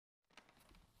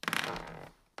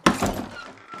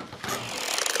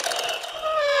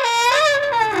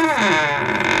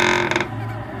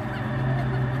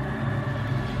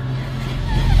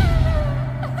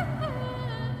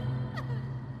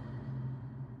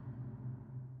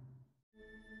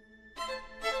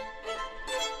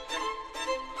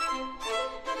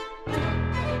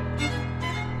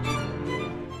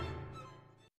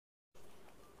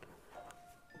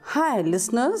Hi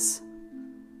listeners,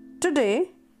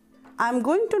 today I am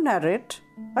going to narrate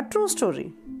a true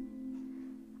story.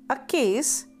 A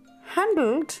case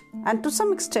handled and to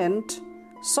some extent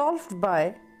solved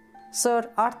by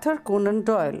Sir Arthur Conan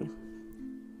Doyle.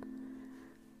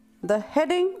 The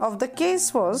heading of the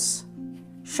case was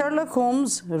Sherlock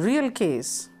Holmes Real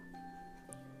Case.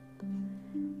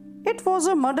 It was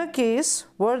a murder case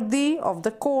worthy of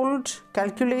the cold,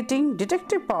 calculating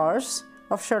detective powers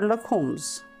of Sherlock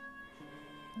Holmes.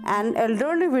 An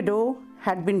elderly widow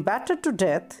had been battered to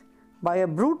death by a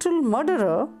brutal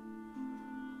murderer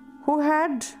who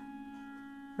had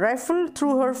rifled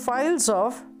through her files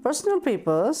of personal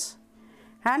papers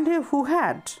and who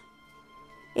had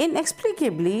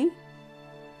inexplicably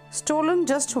stolen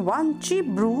just one cheap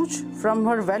brooch from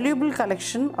her valuable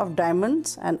collection of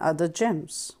diamonds and other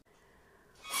gems.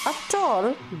 A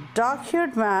tall,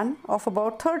 dark-haired man of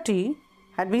about 30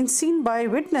 had been seen by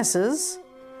witnesses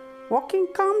walking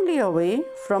calmly away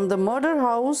from the murder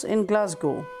house in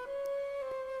Glasgow.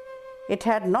 It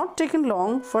had not taken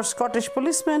long for Scottish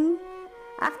policemen,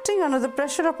 acting under the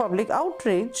pressure of public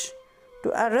outrage, to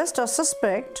arrest a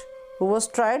suspect who was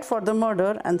tried for the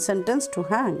murder and sentenced to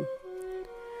hang.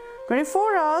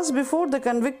 24 hours before the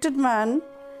convicted man,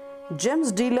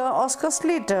 gems dealer Oscar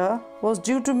Slater, was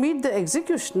due to meet the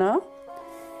executioner,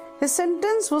 his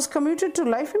sentence was commuted to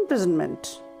life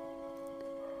imprisonment.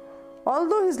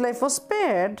 Although his life was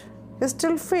spared, he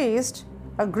still faced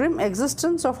a grim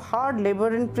existence of hard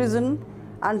labor in prison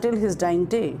until his dying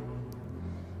day.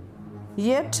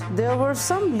 Yet there were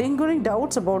some lingering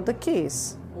doubts about the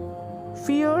case,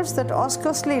 fears that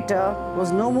Oscar Slater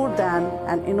was no more than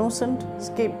an innocent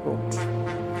scapegoat.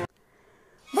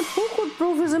 But who could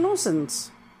prove his innocence?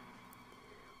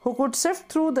 Who could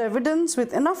sift through the evidence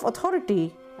with enough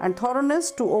authority and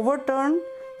thoroughness to overturn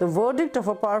the verdict of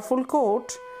a powerful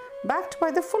court backed by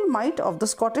the full might of the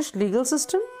Scottish legal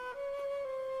system?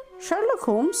 Sherlock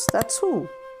Holmes, that's who,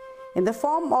 in the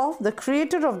form of the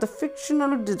creator of the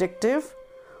fictional detective,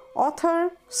 author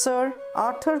Sir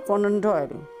Arthur Conan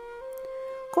Doyle.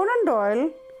 Conan Doyle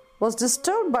was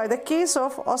disturbed by the case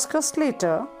of Oscar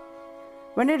Slater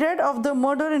when he read of the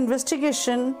murder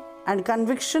investigation and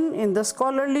conviction in the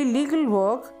scholarly legal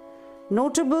work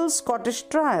Notable Scottish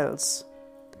Trials.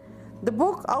 The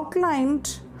book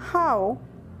outlined how,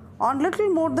 on little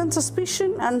more than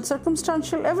suspicion and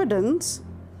circumstantial evidence,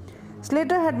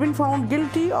 Slater had been found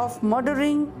guilty of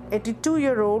murdering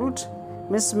 82-year-old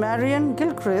Miss Marian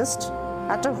Gilchrist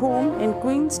at a home in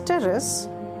Queen's Terrace,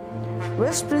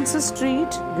 West Princes Street,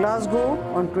 Glasgow,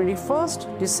 on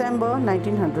 21st December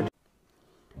 1900.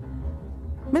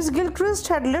 Miss Gilchrist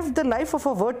had lived the life of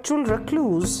a virtual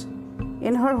recluse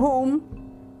in her home,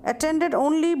 attended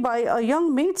only by a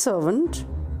young maidservant,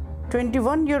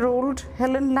 21-year-old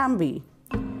Helen Lambie,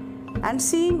 and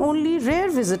seeing only rare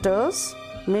visitors,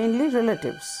 mainly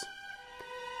relatives.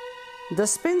 The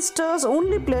spinster's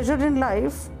only pleasure in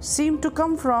life seemed to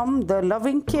come from the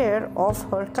loving care of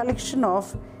her collection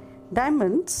of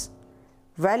diamonds,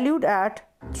 valued at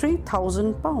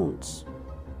 £3,000.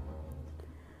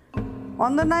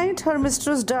 On the night her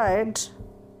mistress died,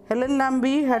 Helen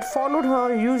Lambie had followed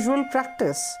her usual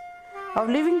practice of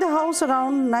leaving the house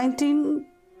around 19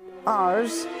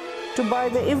 hours to buy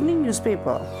the evening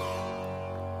newspaper.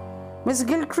 Miss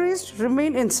Gilchrist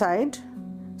remained inside,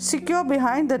 secure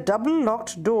behind the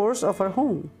double-locked doors of her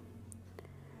home.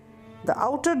 The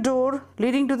outer door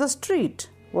leading to the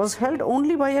street was held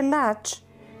only by a latch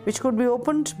which could be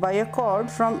opened by a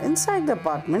cord from inside the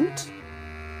apartment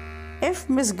if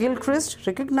Miss Gilchrist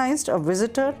recognized a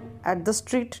visitor at the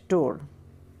street door.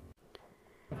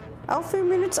 A few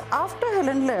minutes after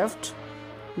Helen left,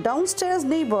 downstairs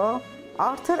neighbor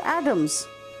Arthur Adams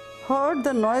heard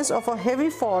the noise of a heavy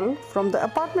fall from the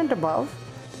apartment above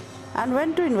and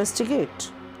went to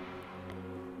investigate.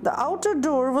 The outer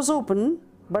door was open,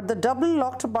 but the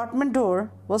double-locked apartment door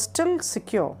was still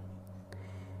secure.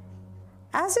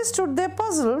 As he stood there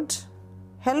puzzled,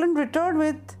 Helen returned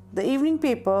with the evening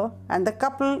paper and the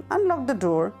couple unlocked the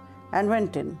door and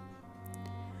went in.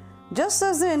 Just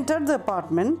as they entered the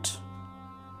apartment,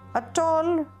 a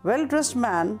tall, well-dressed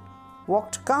man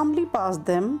walked calmly past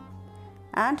them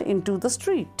and into the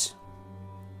street.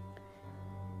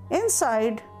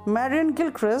 Inside, Marian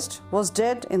Gilchrist was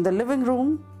dead in the living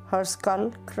room, her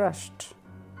skull crushed.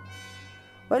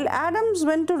 While Adams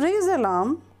went to raise the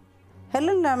alarm,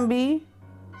 Helen Lambie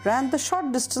ran the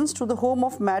short distance to the home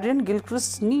of Marian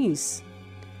Gilchrist's niece,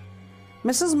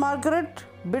 Mrs. Margaret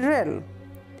Birrell,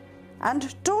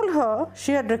 and told her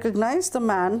she had recognized the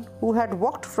man who had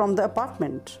walked from the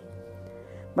apartment.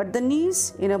 But the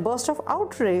niece, in a burst of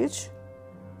outrage,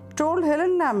 told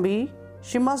Helen Lambie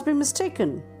she must be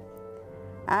mistaken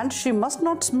and she must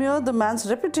not smear the man's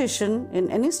reputation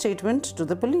in any statement to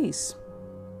the police.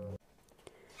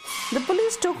 The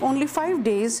police took only 5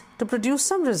 days to produce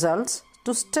some results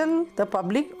to still the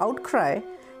public outcry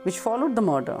which followed the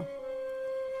murder.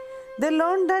 They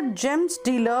learned that gems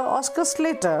dealer Oscar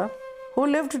Slater, who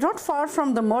lived not far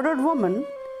from the murdered woman,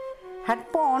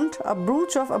 had pawned a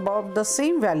brooch of about the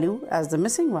same value as the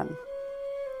missing one.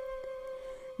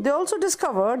 They also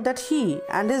discovered that he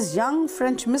and his young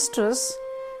French mistress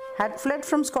had fled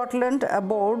from Scotland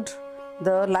aboard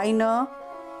the liner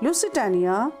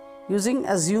Lusitania using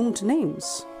assumed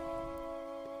names.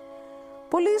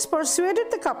 Police persuaded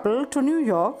the couple to New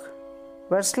York,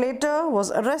 where Slater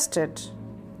was arrested,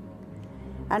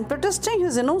 and protesting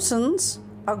his innocence,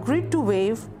 agreed to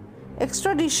waive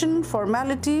extradition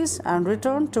formalities and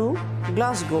return to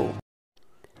Glasgow.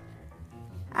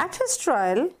 At his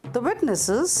trial, the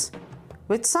witnesses,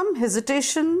 with some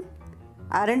hesitation,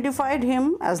 identified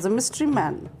him as the mystery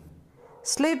man.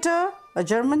 Slater, a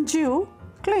German Jew,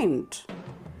 claimed,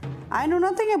 "I know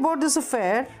nothing about this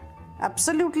affair,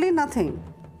 absolutely nothing."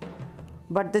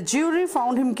 But the jury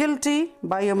found him guilty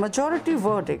by a majority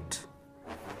verdict.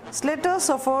 Slater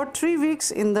suffered 3 weeks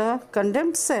in the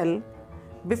condemned cell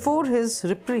before his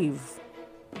reprieve.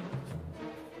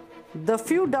 The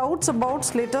few doubts about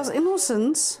Slater's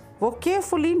innocence were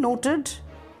carefully noted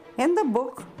in the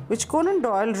book which Conan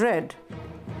Doyle read,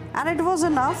 and it was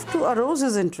enough to arouse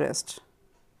his interest.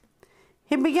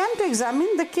 He began to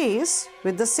examine the case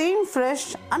with the same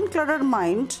fresh, uncluttered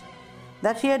mind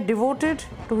that he had devoted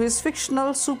to his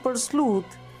fictional super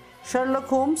sleuth, Sherlock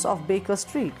Holmes of Baker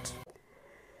Street.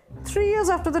 3 years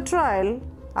after the trial,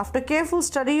 after careful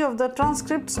study of the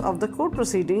transcripts of the court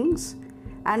proceedings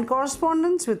and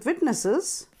correspondence with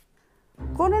witnesses,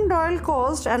 Conan Doyle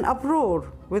caused an uproar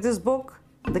with his book,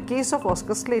 The Case of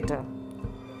Oscar Slater.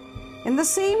 In the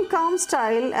same calm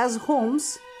style as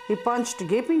Holmes, he punched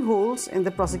gaping holes in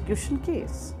the prosecution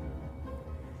case.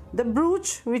 The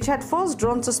brooch, which had first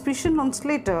drawn suspicion on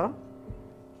Slater,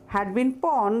 had been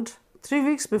pawned 3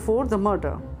 weeks before the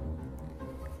murder.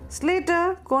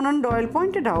 Slater, Conan Doyle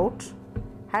pointed out,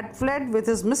 had fled with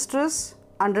his mistress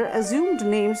under assumed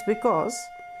names because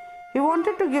he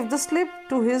wanted to give the slip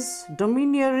to his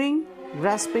domineering,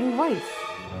 grasping wife.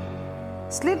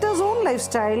 Slater's own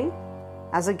lifestyle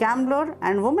as a gambler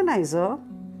and womanizer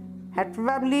had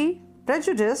probably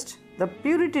prejudiced the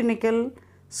puritanical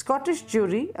Scottish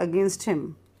jury against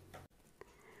him.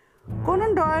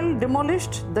 Conan Doyle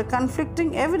demolished the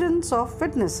conflicting evidence of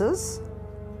witnesses,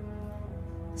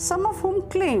 some of whom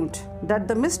claimed that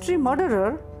the mystery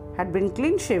murderer had been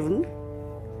clean-shaven,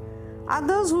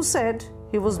 others who said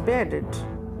he was bearded.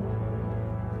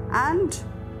 And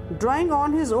drawing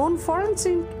on his own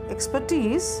forensic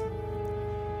expertise,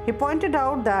 he pointed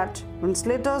out that when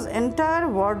Slater's entire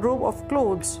wardrobe of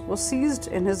clothes was seized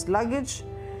in his luggage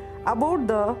aboard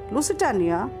the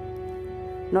Lusitania,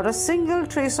 not a single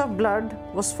trace of blood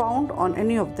was found on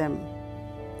any of them.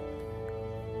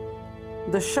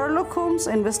 The Sherlock Holmes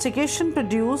investigation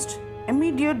produced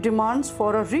immediate demands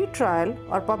for a retrial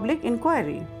or public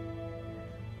inquiry.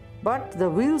 But the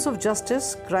wheels of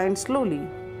justice grind slowly.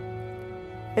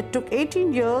 It took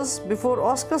 18 years before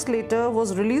Oscar Slater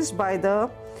was released by the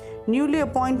newly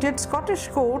appointed Scottish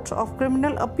Court of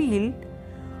Criminal Appeal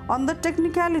on the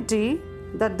technicality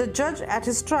that the judge at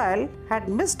his trial had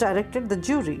misdirected the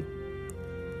jury.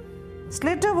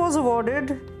 Slater was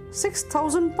awarded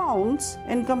 £6,000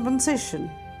 in compensation.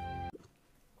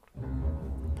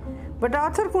 But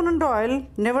Arthur Conan Doyle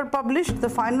never published the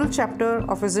final chapter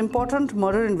of his important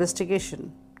murder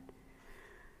investigation.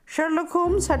 Sherlock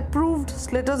Holmes had proved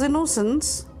Slater's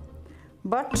innocence,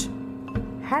 but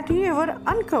had he ever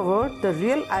uncovered the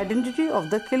real identity of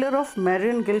the killer of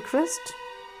Marion Gilchrist?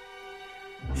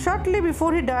 Shortly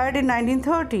before he died in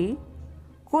 1930,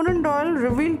 Conan Doyle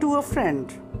revealed to a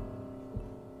friend,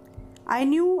 "I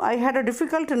knew I had a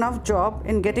difficult enough job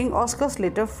in getting Oscar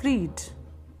Slater freed.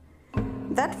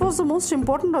 That was the most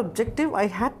important objective I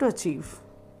had to achieve.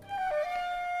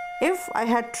 If I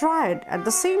had tried at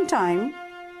the same time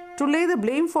to lay the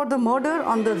blame for the murder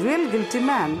on the real guilty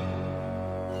man,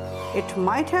 it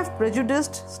might have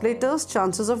prejudiced Slater's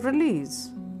chances of release.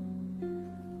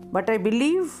 But I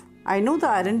believe I know the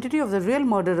identity of the real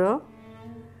murderer,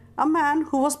 a man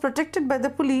who was protected by the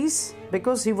police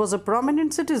because he was a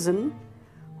prominent citizen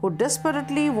who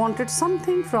desperately wanted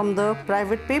something from the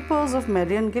private papers of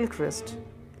Marion Gilchrist.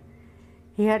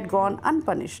 He had gone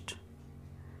unpunished.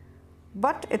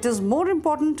 But it is more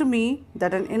important to me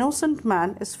that an innocent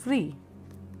man is free.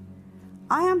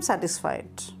 I am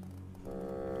satisfied."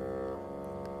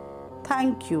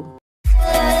 Thank you.